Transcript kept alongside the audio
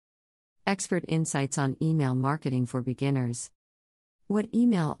Expert insights on email marketing for beginners. What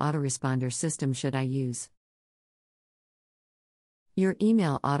email autoresponder system should I use? Your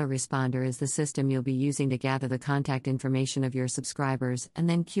email autoresponder is the system you'll be using to gather the contact information of your subscribers and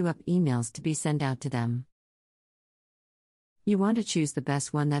then queue up emails to be sent out to them. You want to choose the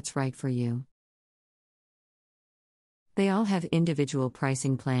best one that's right for you. They all have individual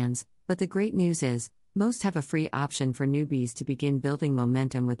pricing plans, but the great news is, most have a free option for newbies to begin building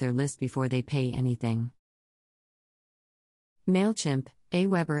momentum with their list before they pay anything. MailChimp,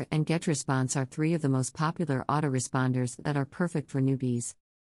 Aweber, and GetResponse are three of the most popular autoresponders that are perfect for newbies.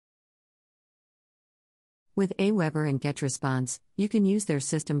 With Aweber and GetResponse, you can use their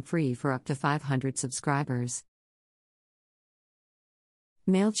system free for up to 500 subscribers.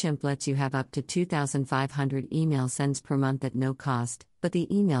 MailChimp lets you have up to 2,500 email sends per month at no cost, but the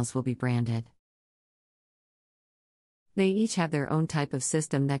emails will be branded. They each have their own type of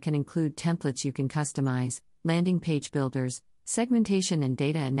system that can include templates you can customize, landing page builders, segmentation and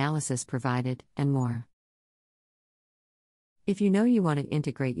data analysis provided, and more. If you know you want to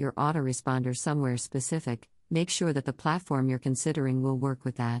integrate your autoresponder somewhere specific, make sure that the platform you're considering will work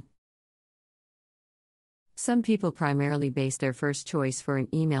with that. Some people primarily base their first choice for an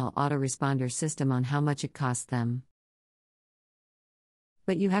email autoresponder system on how much it costs them.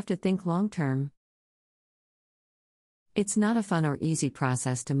 But you have to think long term. It's not a fun or easy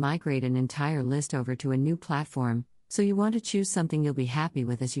process to migrate an entire list over to a new platform, so you want to choose something you'll be happy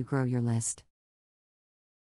with as you grow your list.